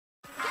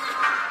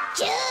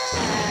Hello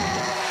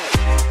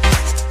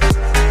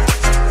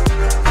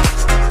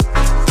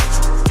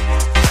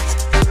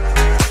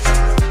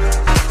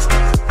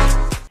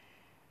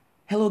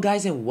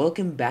guys and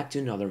welcome back to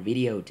another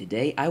video.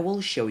 Today I will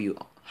show you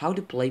how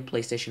to play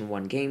PlayStation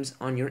 1 games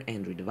on your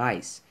Android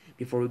device.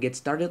 Before we get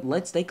started,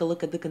 let's take a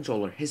look at the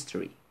controller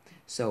history.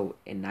 So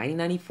in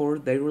 1994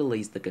 they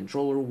released the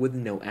controller with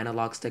no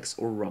analog sticks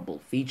or rumble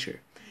feature.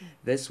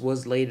 This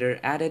was later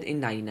added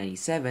in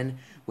 1997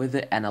 with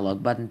the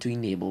analog button to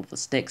enable the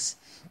sticks.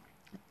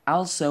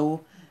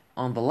 Also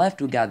on the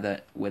left we got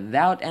the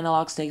without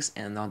analog sticks,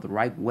 and on the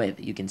right with.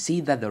 You can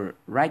see that the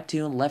right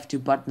 2 and left 2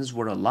 buttons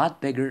were a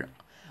lot bigger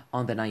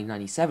on the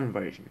 1997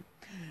 version.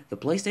 The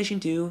PlayStation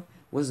 2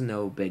 was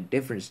no big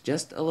difference,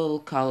 just a little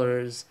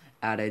colors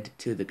added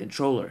to the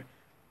controller,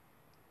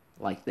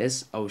 like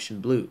this ocean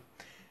blue.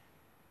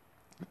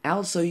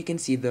 Also you can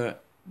see the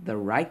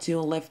right 2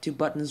 and left 2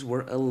 buttons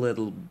were a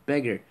little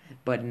bigger,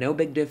 but no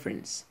big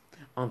difference.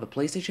 On the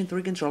PlayStation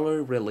 3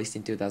 controller released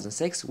in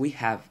 2006, we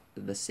have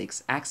the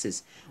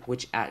 6-axis,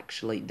 which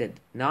actually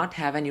did not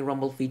have any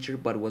rumble feature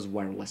but was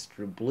wireless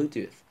through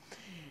Bluetooth.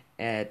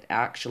 It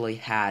actually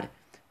had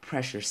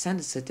pressure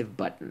sensitive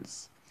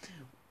buttons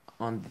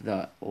on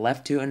the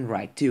left 2 and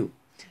right 2.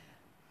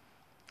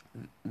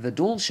 The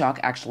DualShock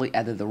actually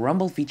added the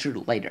rumble feature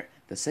later.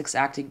 The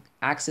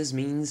 6-axis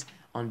means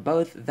on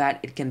both that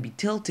it can be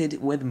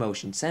tilted with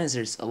motion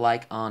sensors,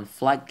 like on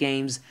flight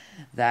games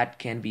that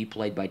can be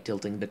played by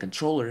tilting the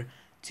controller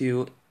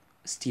to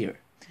steer.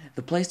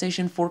 The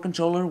PlayStation 4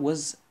 controller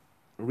was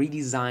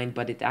redesigned,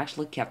 but it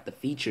actually kept the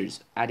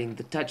features, adding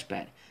the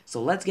touchpad. So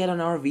let's get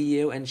on our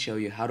video and show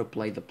you how to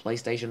play the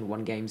PlayStation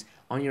 1 games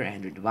on your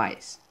Android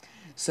device.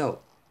 So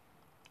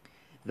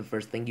the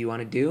first thing you want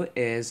to do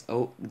is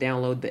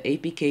download the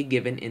APK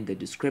given in the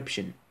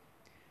description.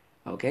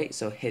 Okay,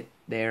 so hit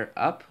there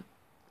up,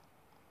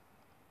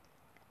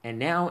 and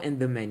now in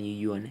the menu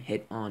you want to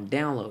hit on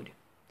download.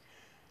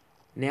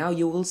 Now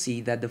you will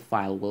see that the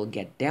file will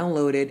get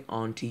downloaded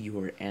onto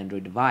your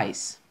Android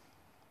device.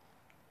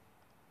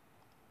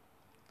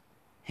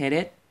 Hit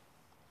it,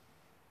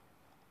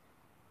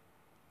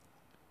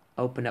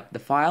 open up the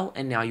file,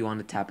 and now you want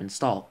to tap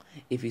install.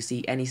 If you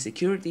see any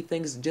security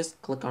things,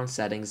 just click on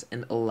settings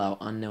and allow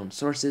unknown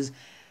sources.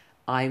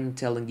 I'm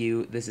telling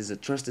you, this is a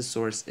trusted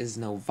source, is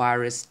no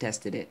virus,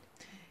 tested it.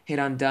 Hit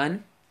on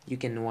done. You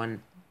can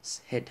once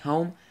hit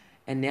home,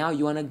 and now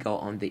you want to go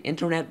on the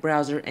internet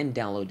browser and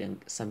download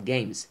some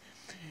games.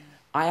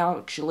 I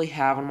actually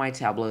have on my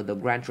tablet the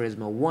Gran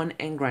Turismo 1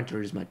 and Gran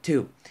Turismo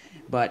 2.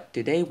 But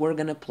today we're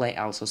gonna play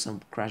also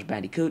some Crash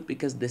Bandicoot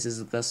because this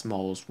is the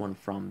smallest one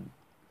from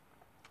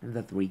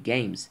the 3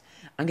 games.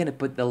 I'm gonna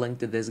put the link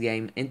to this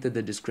game into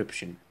the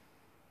description.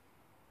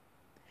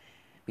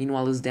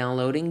 Meanwhile it's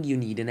downloading, you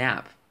need an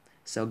app.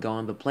 So go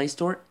on the Play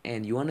Store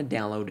and you wanna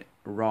download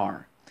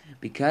RAR,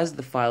 because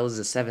the file is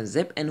a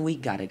 7-zip and we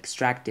got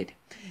extracted.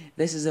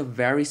 This is a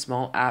very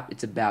small app,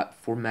 it's about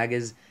 4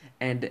 megas,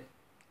 and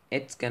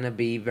it's gonna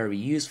be very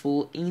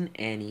useful in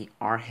any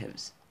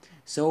archives.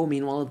 So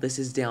meanwhile this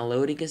is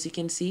downloading, as you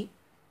can see.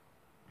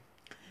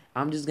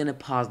 I'm just gonna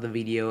pause the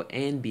video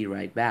and be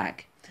right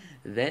back.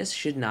 This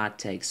should not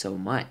take so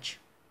much.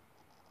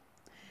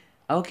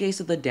 Okay,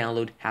 so the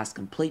download has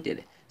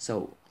completed.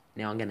 So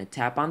now I'm gonna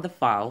tap on the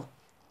file,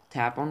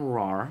 tap on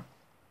RAR,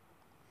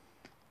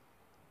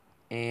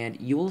 and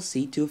you will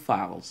see 2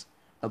 files,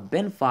 a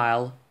bin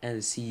file and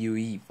a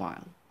CUE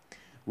file.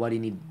 What you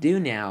need to do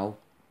now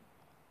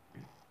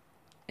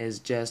is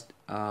just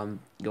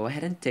go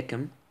ahead and tick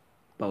them,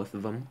 both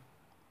of them.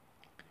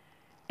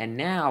 And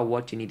now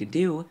what you need to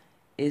do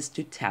is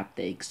to tap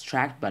the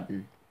extract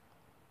button.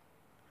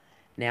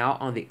 Now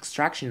on the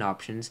extraction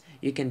options,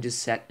 you can just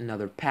set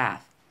another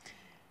path.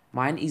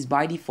 Mine is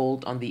by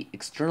default on the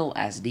external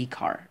SD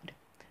card,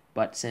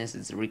 but since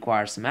it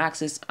requires some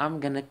access, I'm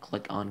gonna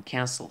click on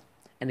cancel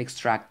and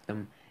extract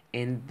them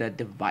in the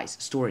device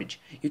storage.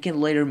 You can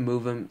later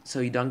move them so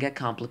you don't get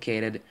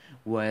complicated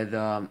with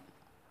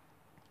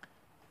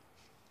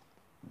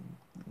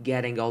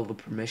getting all the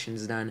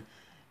permissions done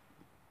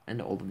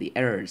and all of the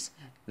errors.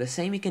 The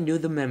same you can do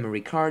the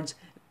memory cards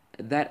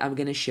that I'm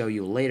gonna show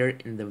you later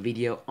in the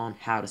video on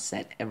how to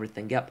set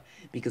everything up,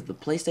 because the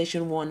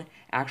PlayStation 1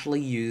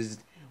 actually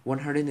used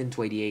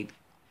 128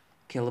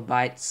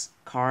 kilobytes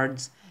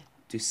cards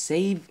to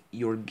save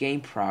your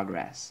game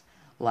progress,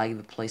 like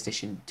the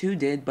PlayStation 2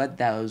 did, but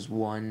those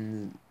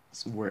ones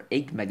were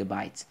 8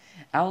 megabytes.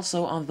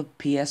 Also on the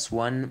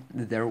PS1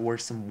 there were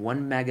some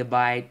 1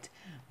 megabyte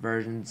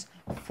versions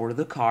for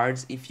the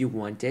cards if you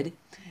wanted,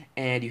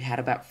 and you had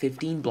about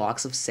 15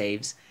 blocks of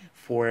saves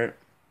for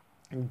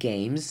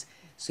games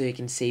so you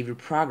can save your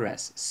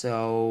progress.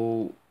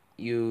 So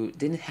you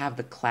didn't have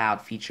the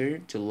cloud feature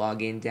to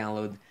log in,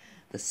 download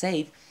the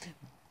save.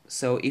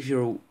 So if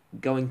you're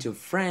going to a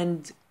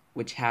friend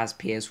which has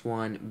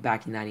PS1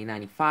 back in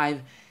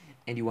 1995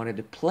 and you wanted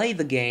to play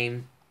the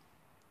game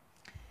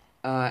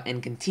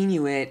and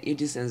continue it, you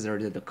just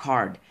inserted the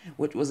card,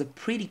 which was a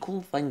pretty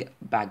cool thing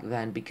back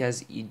then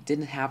because you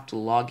didn't have to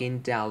log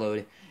in,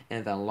 download,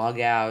 and then log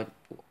out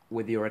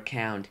with your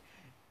account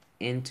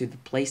into the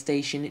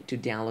PlayStation to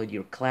download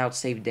your cloud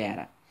save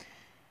data.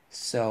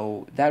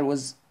 So that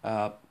was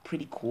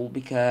pretty cool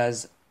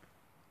because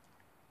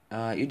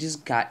you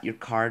just got your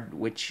card,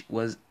 which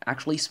was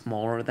actually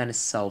smaller than a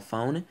cell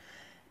phone,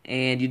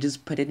 and you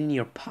just put it in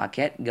your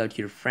pocket, go to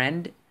your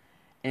friend,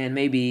 and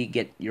maybe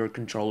get your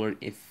controller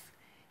if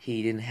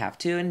he didn't have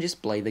to, and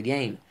just play the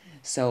game.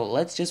 So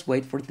let's just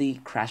wait for the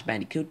Crash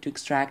Bandicoot to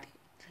extract.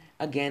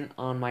 Again,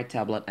 on my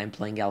tablet, I'm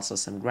playing also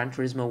some Gran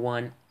Turismo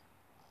 1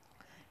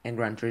 and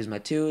Gran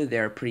Turismo 2.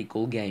 They're pretty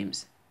cool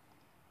games.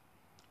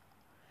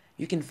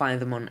 You can find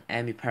them on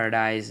Emu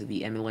Paradise,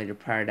 the Emulator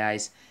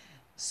Paradise.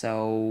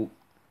 So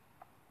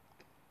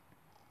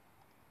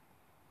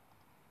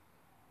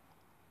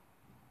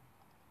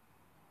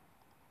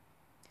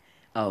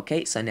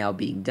okay, so now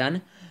being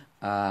done,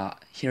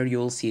 here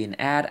you'll see an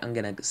ad. I'm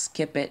gonna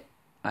skip it.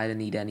 I don't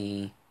need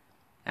any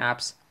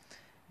apps.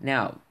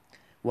 Now,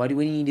 what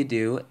we need to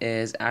do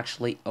is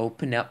actually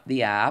open up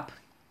the app,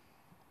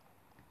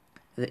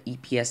 the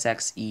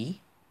EPSXE,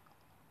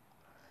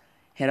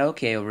 hit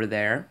OK over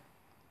there,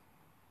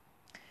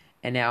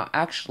 and now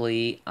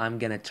actually I'm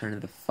gonna turn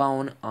the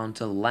phone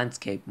onto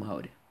landscape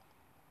mode.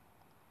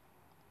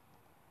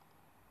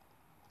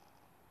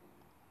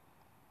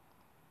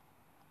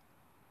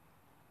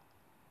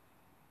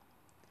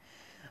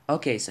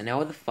 Okay, so now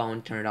with the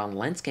phone turned on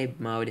landscape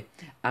mode,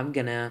 I'm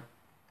gonna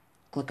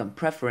click on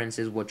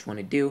preferences, what you want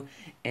to do,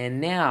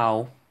 and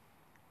now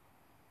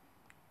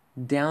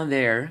down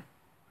there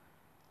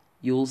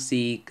you'll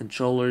see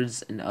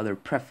controllers and other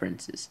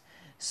preferences.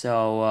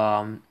 So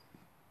I'm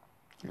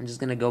just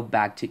gonna go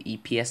back to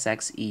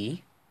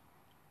EPSXE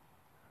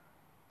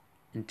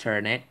and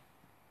turn it,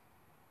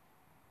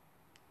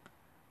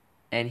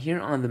 and here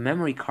on the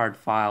memory card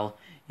file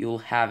you'll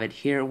have it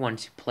here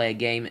once you play a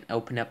game and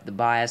open up the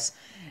BIOS,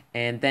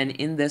 and then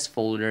in this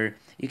folder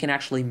you can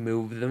actually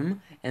move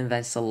them and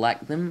then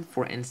select them.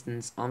 For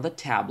instance, on the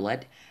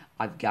tablet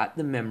I've got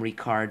the memory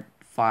card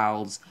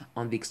files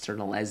on the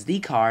external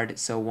SD card,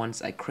 so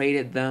once I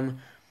created them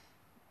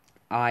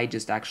I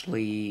just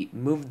actually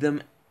moved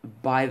them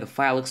by the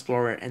file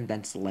explorer and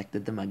then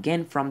selected them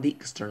again from the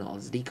external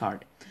SD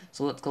card.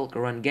 So let's click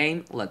run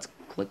game, let's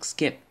click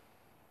skip.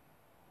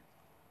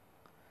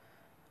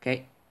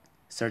 Okay,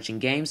 searching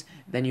games,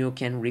 then you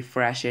can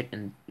refresh it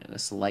and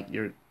select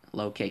your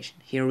location.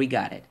 Here we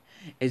got it.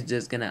 It's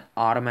just gonna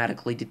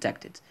automatically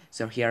detect it.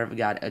 So here I've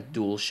got a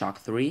DualShock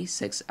 3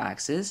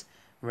 6-axis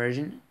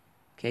version.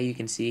 Okay, you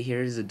can see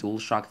here is a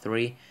DualShock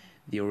 3.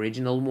 The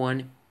original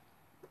one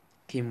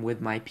came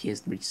with my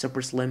PS3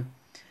 Super Slim.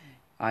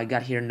 I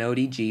got here Node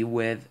EG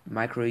with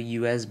micro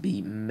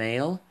USB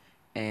male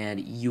and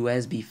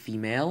USB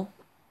female,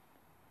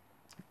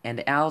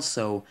 and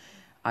also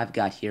I've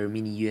got here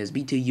mini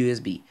USB to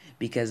USB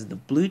because the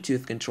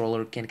Bluetooth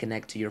controller can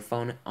connect to your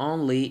phone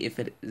only if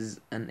it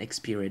is an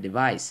Xperia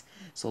device.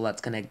 So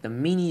let's connect the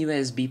mini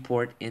USB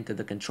port into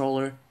the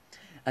controller.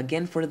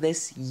 Again, for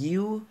this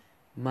you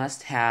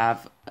must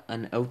have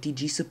an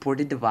OTG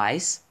supported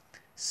device.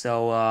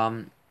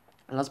 So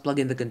let's plug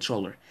in the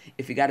controller.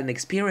 If you got an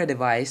Xperia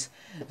device,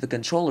 the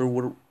controller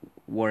will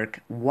work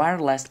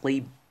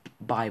wirelessly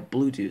by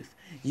Bluetooth.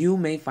 You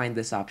may find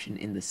this option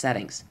in the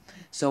settings.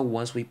 So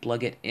once we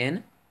plug it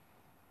in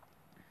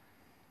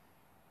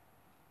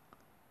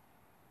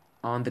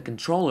on the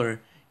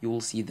controller, you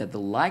will see that the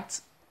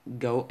lights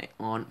go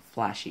on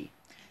flashy.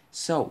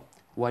 So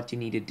what you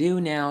need to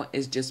do now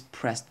is just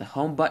press the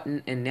home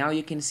button, and now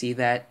you can see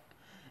that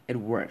it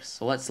works.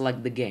 So let's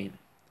select the game.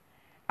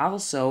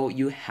 Also,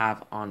 you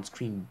have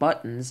on-screen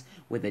buttons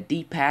with a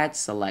D-pad,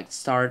 select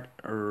start,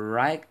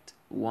 right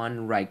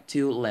 1, right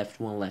 2, left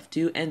 1, left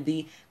 2, and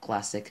the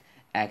classic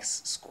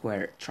X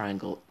square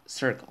triangle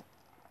circle.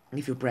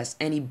 If you press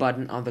any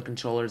button on the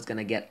controller, it's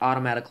gonna get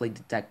automatically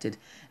detected.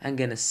 I'm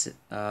gonna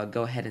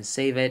go ahead and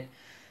save it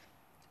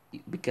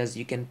because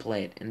you can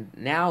play it. And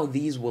now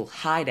these will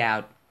hide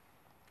out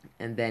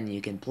and then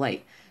you can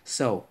play.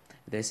 So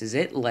this is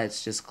it.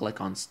 Let's just click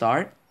on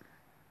start.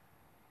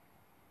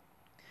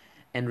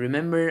 And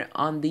remember,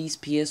 on these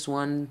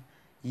PS1,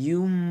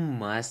 you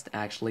must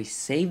actually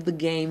save the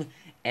game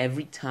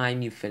every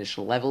time you finish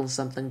a level or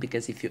something,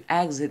 because if you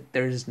exit,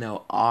 there's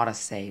no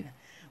autosave,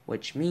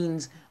 which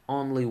means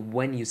only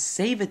when you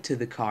save it to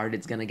the card,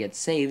 it's gonna get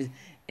saved,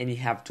 and you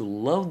have to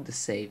load the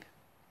save.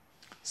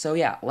 So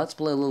yeah, let's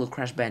play a little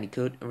Crash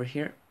Bandicoot over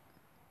here.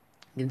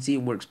 You can see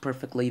it works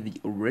perfectly,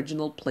 the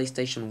original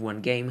PlayStation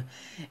 1 game,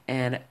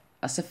 and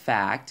as a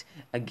fact,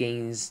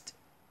 against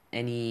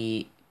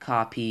any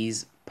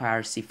copies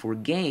piracy for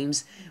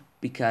games,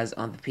 because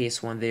on the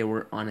PS1 they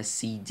were on a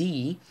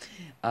CD.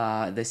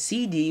 The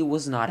CD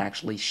was not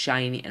actually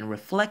shiny and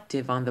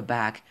reflective on the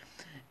back,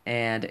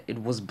 and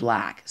it was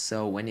black,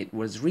 so when it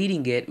was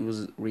reading it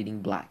was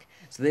reading black.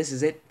 So this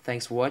is it.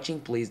 Thanks for watching.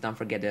 Please don't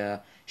forget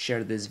to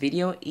share this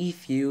video.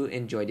 If you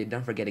enjoyed it,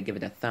 don't forget to give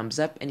it a thumbs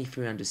up, and if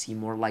you want to see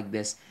more like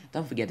this,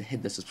 don't forget to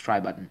hit the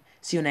subscribe button.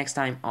 See you next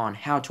time on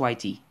How to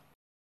IT.